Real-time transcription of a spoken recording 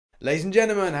Ladies and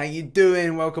gentlemen, how you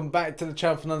doing? Welcome back to the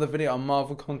channel for another video on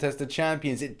Marvel Contest of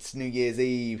Champions. It's New Year's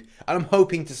Eve and I'm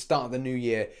hoping to start the new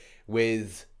year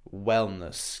with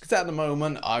wellness. Because at the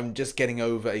moment I'm just getting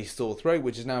over a sore throat,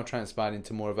 which is now transpired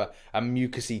into more of a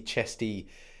mucousy, chesty.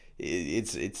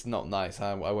 It's not nice.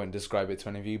 I won't describe it to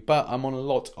any of you, but I'm on a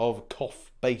lot of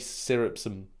cough-based syrups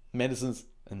and medicines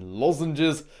and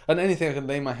lozenges and anything I can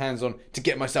lay my hands on to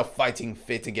get myself fighting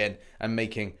fit again and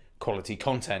making quality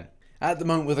content. At the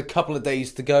moment, with a couple of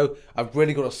days to go, I've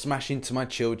really got to smash into my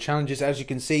chilled challenges. As you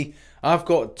can see, I've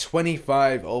got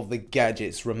 25 of the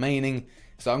gadgets remaining,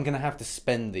 so I'm going to have to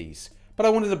spend these. But I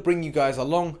wanted to bring you guys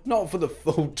along, not for the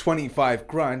full 25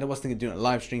 grind. I was thinking of doing a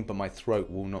live stream, but my throat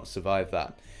will not survive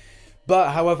that.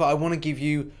 But however, I want to give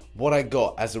you what I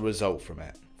got as a result from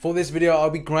it. For this video, I'll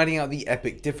be grinding out the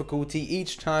epic difficulty.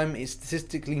 Each time, it's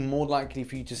statistically more likely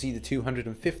for you to see the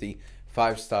 250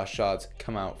 5-star shards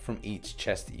come out from each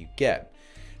chest that you get.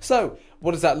 So,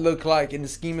 what does that look like in the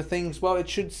scheme of things? Well, it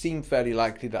should seem fairly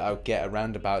likely that I'll get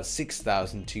around about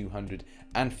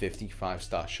 6,250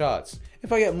 5-star shards.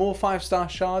 If I get more 5-star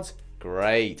shards,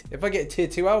 great. If I get tier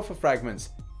 2 alpha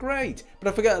fragments, great. But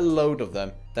if I get a load of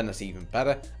them, then that's even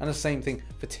better. And the same thing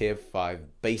for tier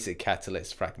 5 basic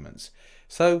catalyst fragments.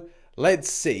 So, let's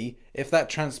see if that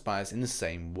transpires in the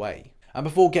same way. And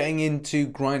before getting into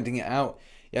grinding it out,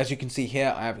 as you can see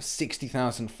here, I have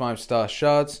 60,000 5-star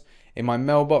shards. In my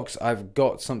mailbox, I've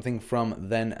got something from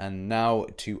then and now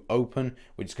to open,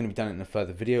 which is going to be done in a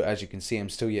further video. As you can see, I'm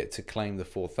still yet to claim the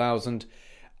 4,000.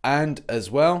 And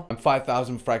as well, I'm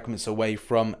 5,000 fragments away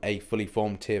from a fully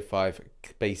formed tier 5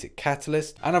 basic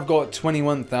catalyst. And I've got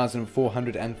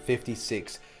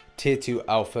 21,456 tier 2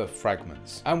 alpha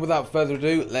fragments. And without further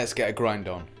ado, let's get a grind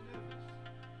on.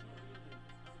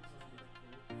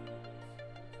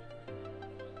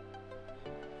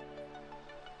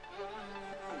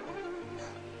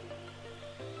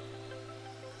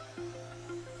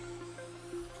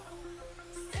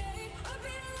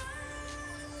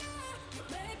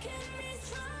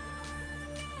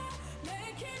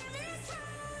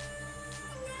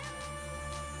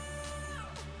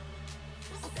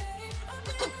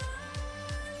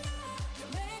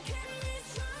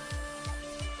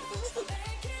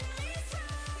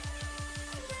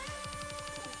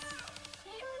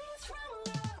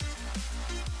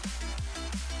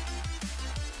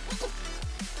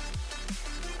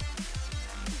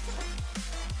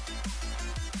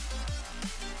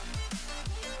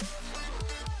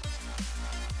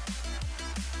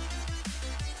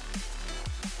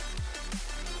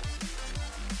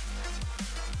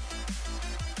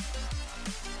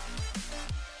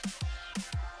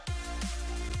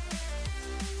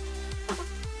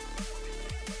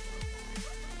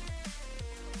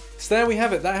 So there we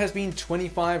have it, that has been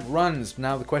 25 runs.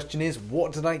 Now the question is,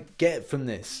 what did I get from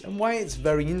this? And why it's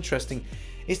very interesting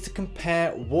is to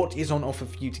compare what is on offer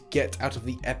for you to get out of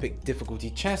the epic difficulty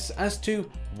chests as to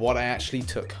what I actually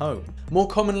took home. More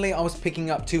commonly, I was picking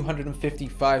up 250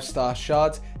 5-star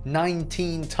shards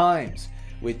 19 times,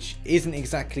 which isn't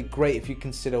exactly great if you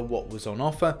consider what was on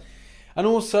offer. And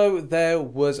also there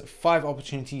was 5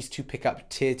 opportunities to pick up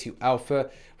tier 2 alpha,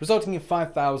 resulting in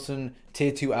 5,000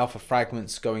 tier 2 alpha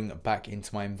fragments going back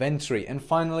into my inventory. And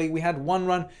finally, we had one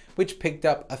run which picked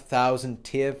up 1,000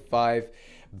 tier 5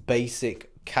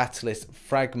 basic catalyst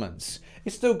fragments.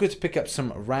 It's still good to pick up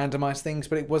some randomized things,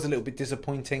 but it was a little bit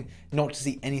disappointing not to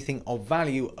see anything of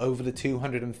value over the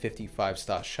 250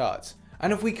 5-star shards.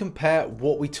 And if we compare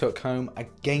what we took home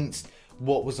against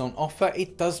what was on offer,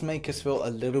 it does make us feel a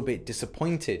little bit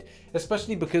disappointed,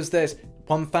 especially because there's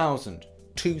 1,000,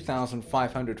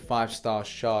 2,500 5-star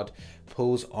shard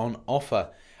pulls on offer.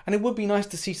 And it would be nice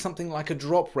to see something like a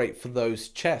drop rate for those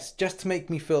chests, just to make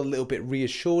me feel a little bit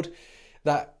reassured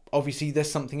that obviously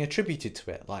there's something attributed to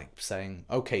it, like saying,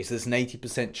 okay, so there's an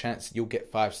 80% chance you'll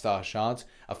get 5-star shards,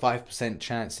 a 5%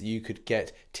 chance that you could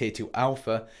get tier 2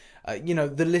 alpha. You know,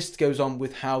 the list goes on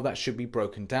with how that should be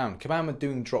broken down. Kabam are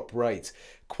doing drop rates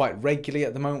quite regularly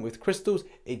at the moment with crystals.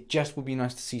 It just would be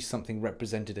nice to see something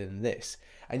represented in this.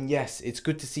 And yes, it's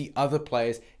good to see other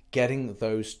players getting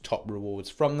those top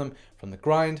rewards from them, from the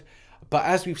grind. But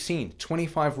as we've seen,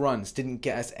 25 runs didn't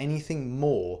get us anything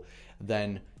more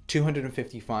than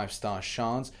 250 5-star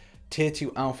shards, tier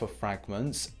 2 alpha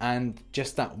fragments, and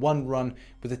just that one run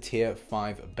with a tier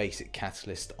 5 basic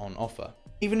catalyst on offer.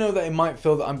 Even though that it might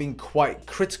feel that I'm being quite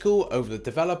critical over the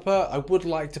developer, I would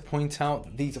like to point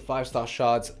out these are 5-star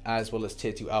shards as well as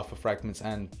tier 2 alpha fragments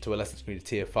and to a lesser degree the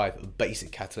tier 5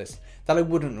 basic catalyst that I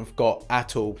wouldn't have got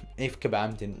at all if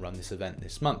Kabam didn't run this event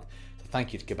this month. So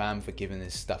thank you to Kabam for giving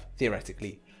this stuff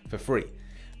theoretically for free.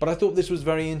 but I thought this was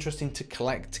very interesting to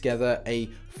collect together a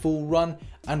full run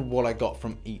and what I got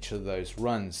from each of those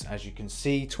runs. As you can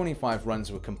see, 25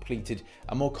 runs were completed,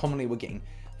 and more commonly we're getting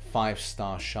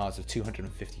 5-star shards of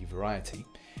 250 variety.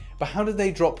 But how did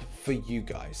they drop for you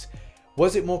guys?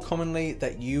 Was it more commonly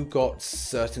that you got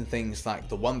certain things like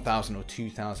the 1,000 or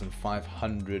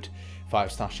 2,500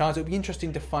 5-star shards? It would be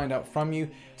interesting to find out from you.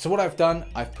 So what I've done,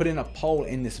 I've put in a poll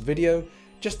in this video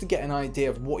just to get an idea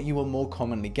of what you are more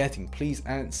commonly getting. Please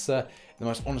answer the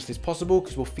most honestly as possible,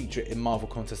 because we'll feature it in Marvel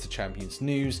Contest of Champions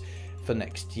news for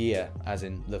next year, as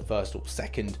in the 1st or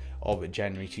 2nd of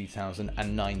January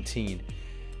 2019.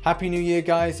 Happy New Year,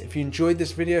 guys. If you enjoyed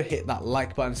this video, hit that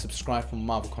like button, subscribe for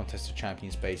Marvel Contest of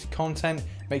Champions based content.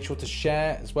 Make sure to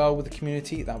share as well with the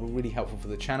community. That will be really helpful for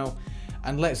the channel.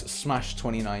 And let's smash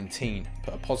 2019.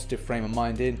 Put a positive frame of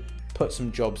mind in, put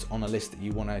some jobs on a list that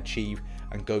you want to achieve,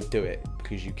 and go do it,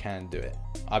 because you can do it.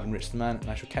 I've been Rich the Man, and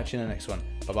I shall catch you in the next one.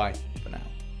 Bye bye for now.